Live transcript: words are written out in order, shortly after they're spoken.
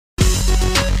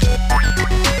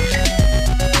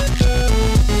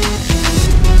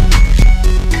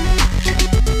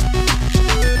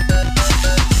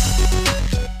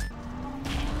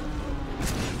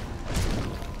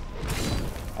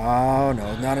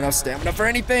not enough stamina for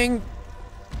anything.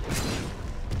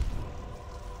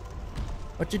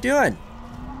 What you doing?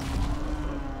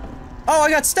 Oh, I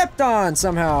got stepped on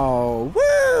somehow.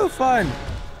 Woo, fun.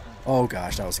 Oh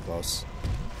gosh, that was close.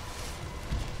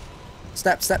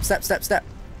 Step, step, step, step, step.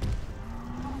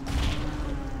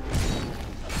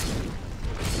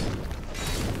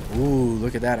 Ooh,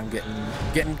 look at that. I'm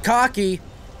getting cocky.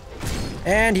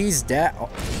 And he's down. Oh,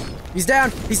 he's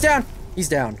down. He's down. He's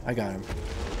down. I got him.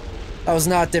 That was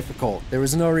not difficult. There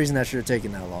was no reason that should have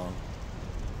taken that long.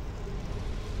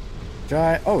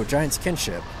 Oh, Giant's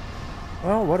Kinship.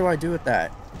 Well, what do I do with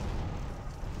that?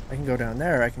 I can go down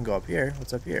there. I can go up here.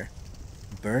 What's up here?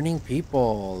 Burning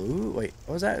people. Ooh, wait.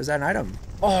 What was that? Is that an item?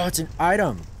 Oh, it's an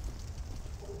item.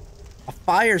 A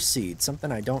fire seed.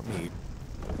 Something I don't need.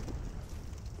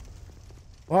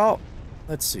 Well,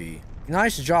 let's see.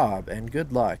 Nice job and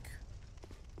good luck.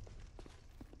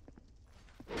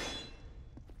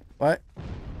 What?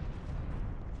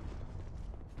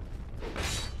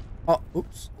 Oh,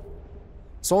 oops.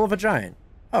 Soul of a giant.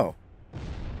 Oh.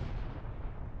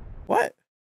 What?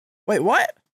 Wait,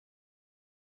 what?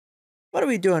 What are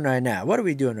we doing right now? What are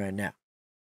we doing right now?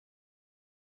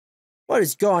 What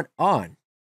is going on?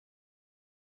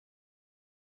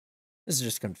 This is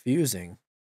just confusing.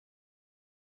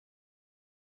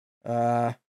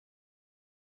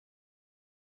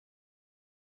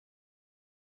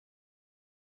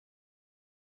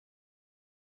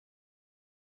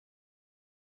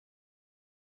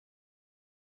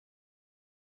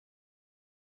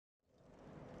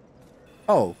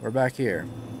 Oh, we're back here.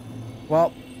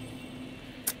 Well,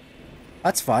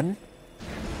 that's fun.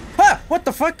 Ha! What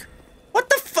the fuck? What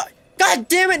the fuck? God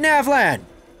damn it, Navlan!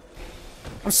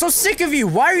 I'm so sick of you.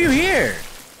 Why are you here?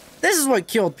 This is what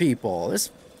killed people.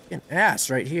 This fucking ass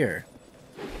right here.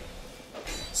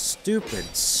 Stupid,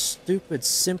 stupid,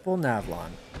 simple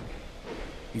Navlan.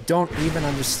 You don't even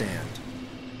understand.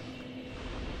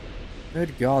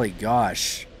 Good golly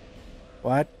gosh.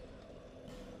 What?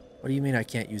 What do you mean I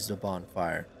can't use the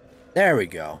bonfire? There we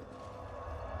go.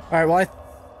 Alright, well I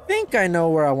think I know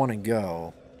where I want to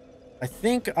go. I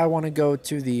think I want to go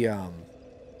to the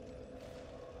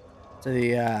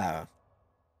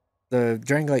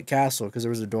Dranglake Castle, because there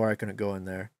was a door I couldn't go in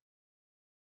there.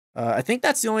 I think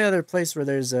that's the only other place where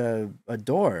there's a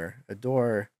door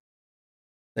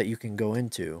that you can go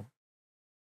into.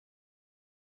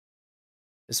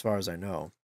 As far as I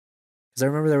know. Because I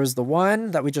remember there was the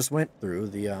one that we just went through,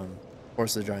 the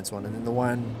Force of the Giants one, and then the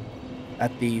one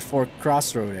at the Fork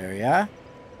Crossroad area.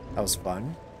 That was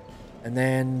fun. And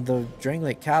then the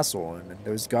Dranglake Castle, and it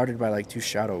was guarded by like 2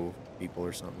 shadow people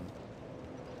or something.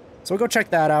 So we'll go check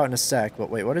that out in a sec. But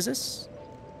wait, what is this?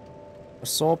 A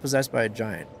soul possessed by a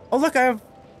giant. Oh look, I have...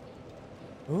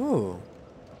 Ooh.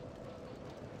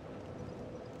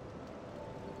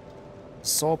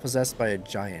 Soul possessed by a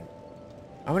giant.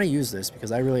 I'm gonna use this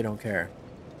because I really don't care.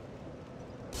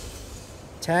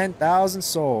 10,000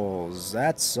 souls.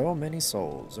 That's so many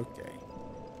souls. Okay.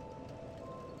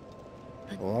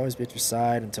 We'll always be at your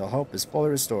side until hope is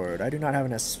fully restored. I do not have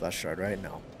an Estus Flesh Shard right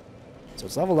now. So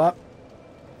let's level up.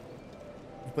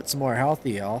 Put some more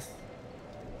healthy health.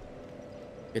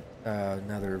 Get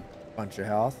another bunch of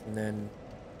health. And then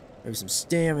maybe some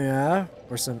stamina.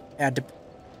 Or some adip.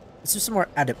 Let's do some more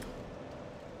adip.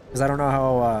 Because I don't know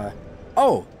how...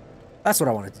 Oh! That's what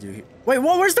I wanted to do here. Wait,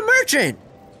 well, where's the merchant?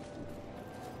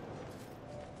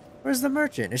 Where's the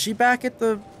merchant? Is she back at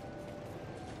the...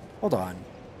 Hold on.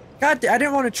 God, I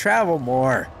didn't want to travel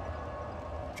more.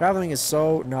 Traveling is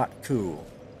so not cool.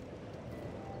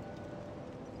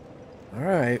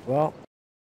 Alright, well,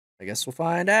 I guess we'll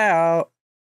find out.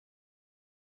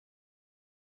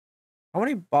 How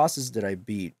many bosses did I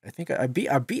beat? I think I've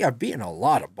beaten a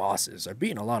lot of bosses. I've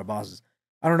beaten a lot of bosses.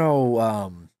 I don't know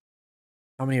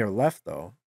how many are left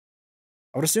though.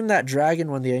 I would assume that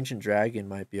dragon, the ancient dragon,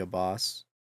 might be a boss.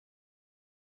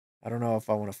 I don't know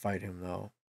if I want to fight him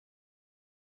though.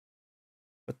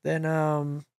 But then I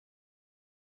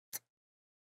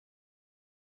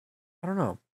don't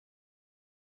know.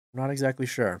 I'm not exactly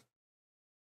sure.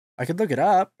 I could look it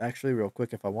up, actually, real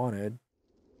quick if I wanted.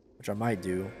 Which I might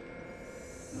do.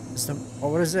 Oh,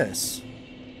 what is this?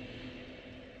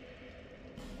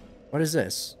 What is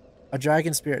this? A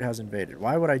dragon spirit has invaded.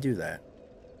 Why would I do that?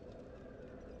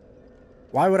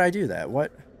 Why would I do that?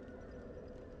 What?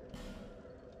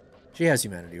 She has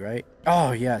humanity, right?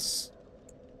 Oh, yes.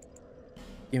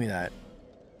 Give me that.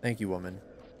 Thank you, woman.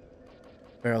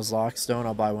 Barrel's Lockstone.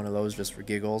 I'll buy one of those just for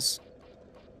giggles.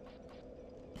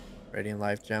 Radiant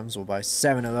Life Gems. We'll buy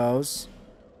 7 of those.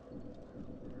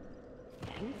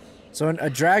 So a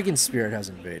dragon spirit has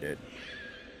invaded.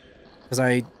 Because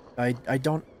I I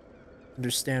don't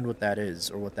understand what that is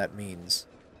or what that means.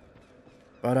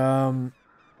 But,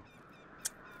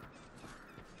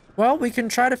 well, we can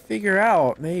try to figure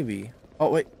out, maybe. Oh,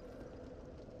 wait.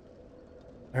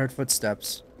 I heard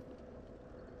footsteps.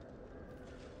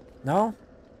 No?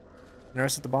 The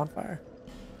rest at the bonfire?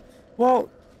 Well,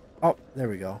 oh, there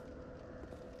we go.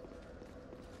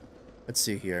 Let's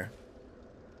see here.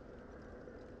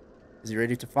 Is he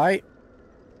ready to fight?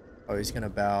 Oh, he's gonna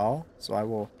bow. So I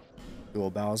will dual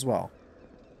bow as well.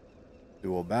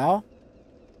 Dual bow.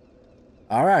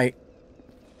 Alright.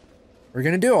 We're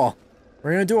gonna duel.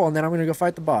 We're gonna duel, and then I'm gonna go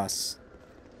fight the boss.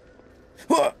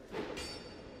 That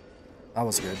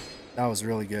was good. That was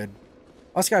really good.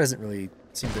 This guy doesn't really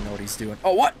seem to know what he's doing.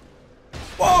 Oh, what?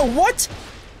 Whoa, what?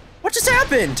 What just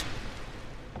happened?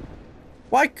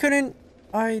 Why couldn't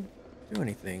I do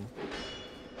anything?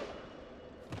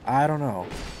 I don't know.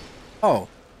 Oh,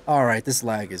 alright, this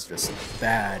lag is just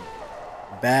bad.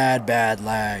 Bad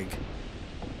lag.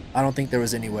 I don't think there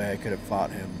was any way I could have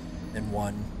fought him and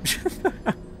won.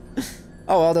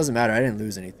 Oh, well, it doesn't matter. I didn't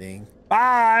lose anything.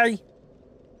 Bye!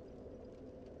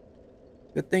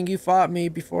 Good thing you fought me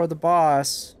before the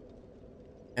boss.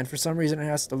 And for some reason it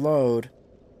has to load.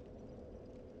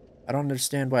 I don't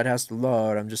understand why it has to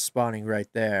load. I'm just spawning right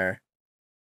there.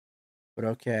 But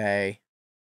okay.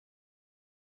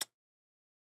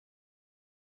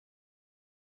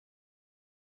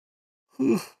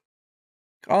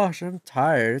 Gosh, I'm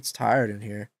tired. It's tired in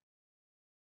here.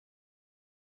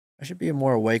 I should be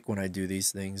more awake when I do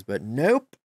these things, but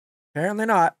nope. Apparently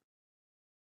not.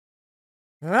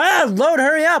 Ah, load,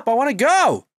 hurry up. I want to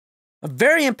go. I'm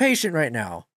very impatient right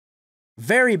now.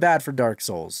 Very bad for Dark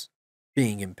Souls.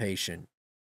 Being impatient.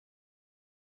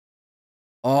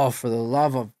 Oh, for the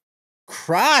love of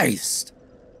Christ.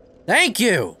 Thank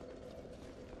you.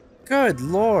 Good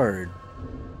Lord.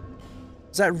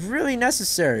 Is that really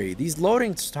necessary? These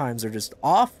loading times are just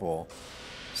awful.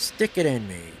 Stick it in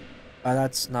me.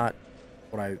 That's not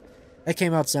what I... That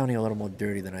came out sounding a little more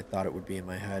dirty than I thought it would be in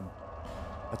my head.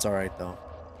 That's alright, though.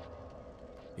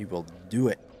 We will do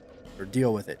it. Or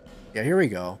deal with it. Yeah, here we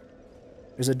go.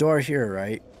 There's a door here,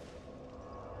 right?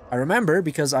 I remember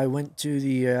because I went to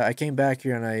the... I came back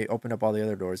here and I opened up all the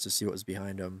other doors to see what was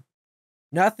behind them.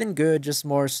 Nothing good, just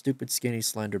more stupid, skinny,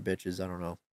 slender bitches. I don't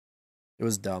know. It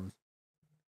was dumb.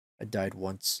 I died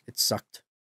once. It sucked.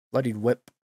 Bloodied whip.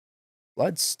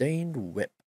 Blood-stained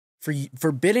whip.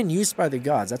 Forbidden use by the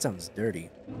gods. That sounds dirty.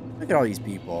 Look at all these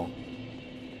people.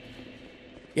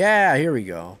 Yeah, here we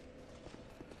go.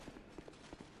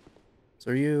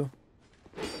 So are you...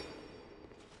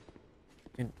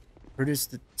 Can produce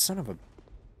the... Son of a...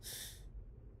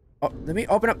 Oh, let me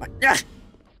open up my... Yeah!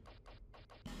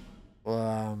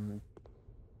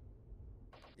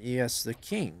 Yes, the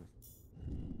king.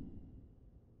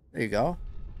 There you go.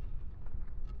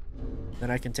 Then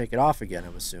I can take it off again,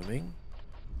 I'm assuming.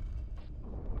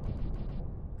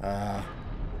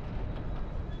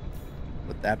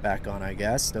 Put that back on, I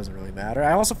guess. Doesn't really matter.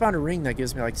 I also found a ring that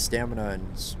gives me, like, stamina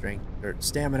and strength... Or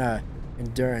stamina,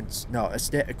 endurance... No,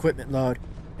 equipment load.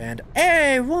 And...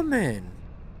 Hey, woman!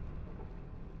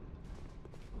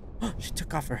 She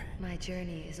took off her... My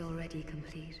journey is already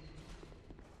complete.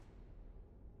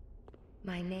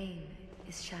 My name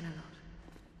is Shanalot.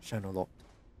 Shanalot.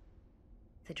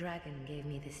 The dragon gave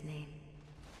me this name,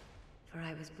 for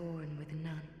I was born with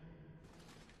none.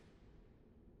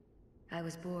 I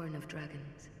was born of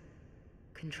dragons,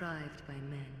 contrived by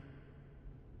men.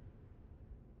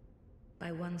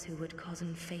 By ones who would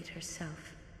cozen fate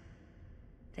herself.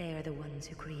 They are the ones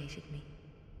who created me.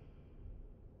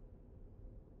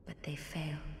 But they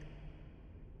failed.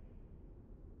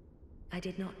 I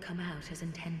did not come out as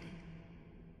intended.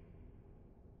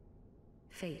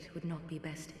 Fate would not be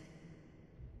bested,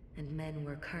 and men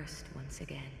were cursed once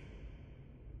again.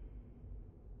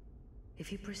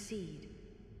 If you proceed,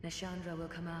 Nashandra will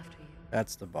come after you.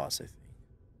 That's the boss, I think.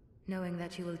 Knowing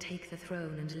that you will take the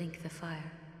throne and link the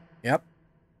fire. Yep.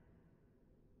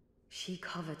 She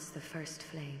covets the first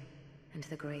flame and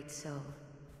the great soul.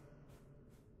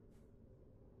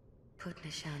 Put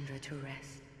Nashandra to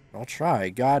rest. I'll try.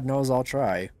 God knows I'll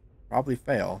try. Probably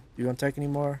fail. You don't take any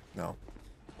more? No.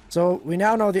 So, we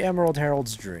now know the Emerald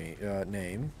Herald's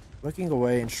name. Looking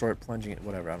away in short, plunging...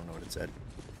 Whatever, I don't know what it said.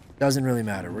 Doesn't really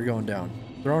matter. We're going down.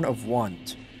 Throne of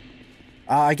Want.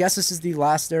 I guess this is the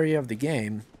last area of the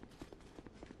game.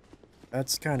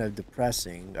 That's kind of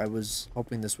depressing. I was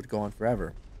hoping this would go on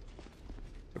forever.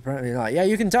 Apparently not. Yeah,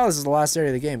 you can tell this is the last area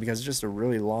of the game because it's just a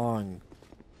really long,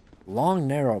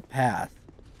 narrow path.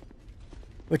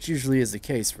 Which usually is the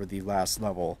case for the last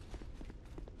level.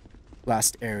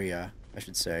 Last area, I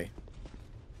should say.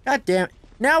 God damn.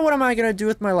 Now what am I gonna do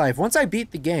with my life? Once I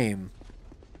beat the game,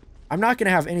 I'm not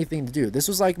gonna have anything to do. This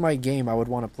was like my game I would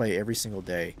want to play every single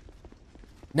day.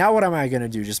 Now what am I gonna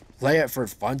do? Just play it for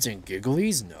funs and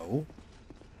gigglies? No.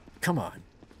 Come on.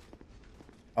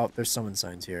 Oh, there's summon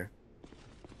signs here.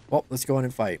 Well, let's go in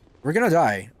and fight. We're gonna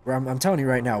die. I'm telling you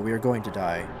right now, we are going to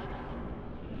die.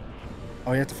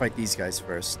 Oh, you have to fight these guys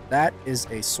first. That is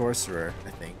a sorcerer, I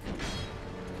think.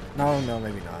 No,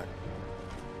 maybe not.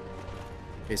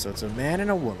 Okay, so it's a man and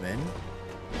a woman.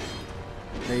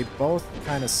 They both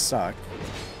kind of suck.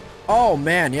 Oh,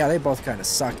 man, yeah, they both kind of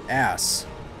suck ass.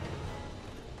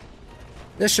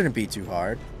 This shouldn't be too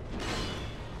hard.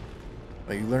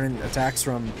 But you learn attacks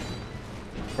from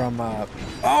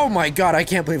oh my god, I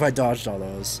can't believe I dodged all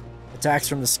those. Attacks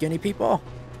from the skinny people?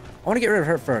 I want to get rid of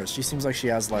her first. She seems like she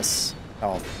has less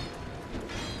health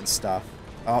and stuff.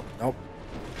 Oh, nope.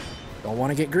 Don't want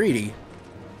to get greedy.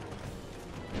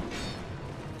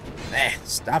 Eh,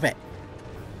 stop it.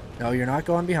 No, you're not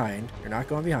going behind. You're not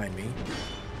going behind me.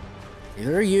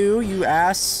 Neither are you, you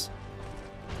ass.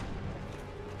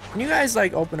 Can you guys,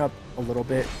 like, open up a little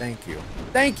bit? Thank you.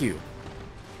 Thank you!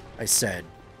 I said.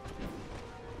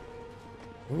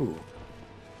 Ooh.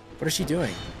 What is she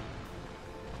doing?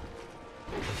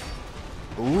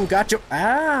 Ooh, got you.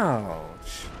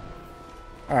 Ouch.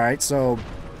 Alright, so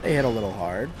they hit a little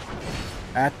hard.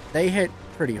 They hit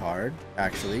pretty hard,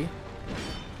 actually.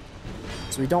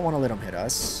 So we don't want to let them hit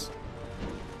us.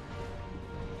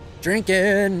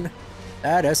 Drinking!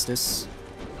 That Estus.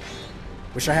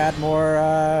 Wish I had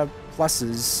more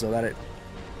pluses so that it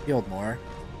healed more.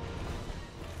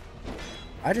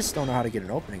 I just don't know how to get an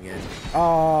opening in.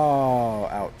 Oh,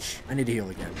 ouch. I need to heal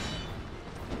again.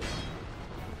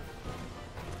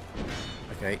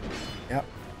 Okay. Yep.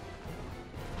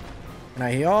 Can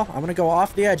I heal? I'm gonna go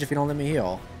off the edge if you don't let me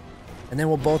heal. And then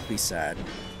we'll both be sad.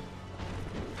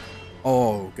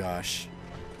 Oh, gosh.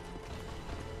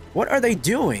 What are they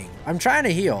doing? I'm trying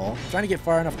to heal. I'm trying to get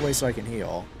far enough away so I can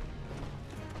heal.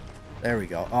 There we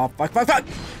go. Oh, fuck, fuck, fuck!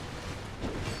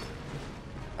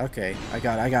 Okay, I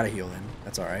gotta heal then.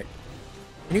 That's alright.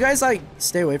 Can you guys, like,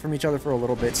 stay away from each other for a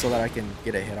little bit so that I can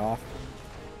get a hit off?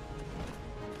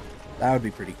 That would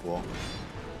be pretty cool.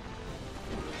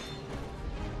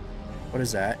 What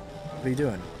is that? What are you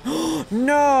doing?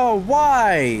 No!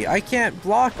 Why? I can't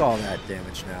block all that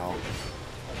damage now.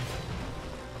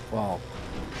 Well,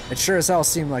 it sure as hell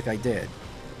seemed like I did.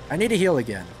 I need to heal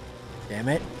again. Damn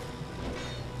it.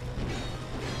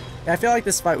 Yeah, I feel like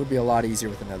this fight would be a lot easier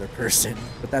with another person,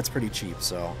 but that's pretty cheap,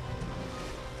 so...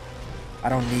 I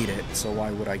don't need it, so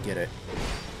why would I get it?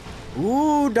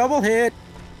 Ooh, double hit!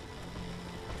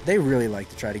 They really like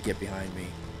to try to get behind me.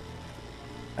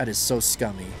 That is so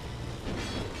scummy.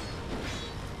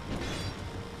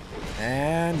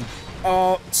 And...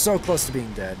 oh, so close to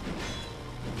being dead.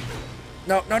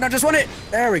 No, no, no, just one hit!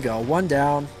 There we go, one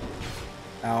down.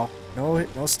 Ow.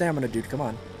 No stamina, dude, come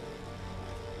on.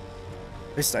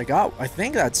 At least I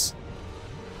think that's...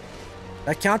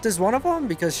 that count as one of them?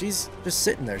 Because she's just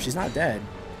sitting there. She's not dead.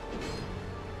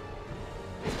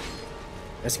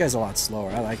 This guy's a lot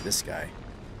slower. I like this guy.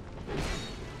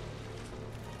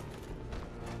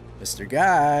 Mr.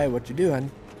 Guy, what you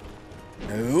doing?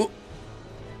 No.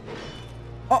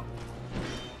 Oh!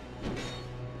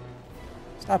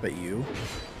 Stop it, you.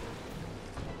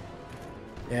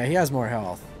 Yeah, he has more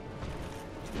health.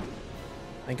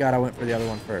 Thank God I went for the other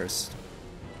one first.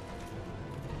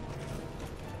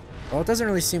 Well, it doesn't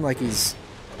really seem like he's...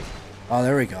 oh,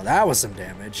 there we go. That was some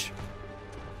damage.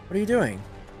 What are you doing?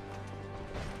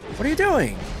 What are you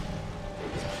doing?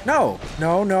 No.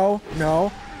 No, no,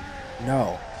 no.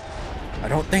 No. I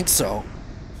don't think so.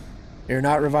 You're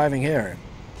not reviving here.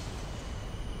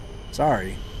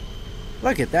 Sorry.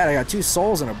 Look at that. I got 2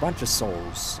 souls and a bunch of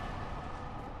souls.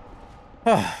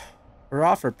 We're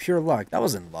off for pure luck. That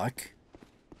wasn't luck.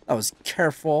 That was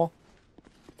careful.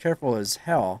 Careful as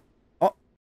hell.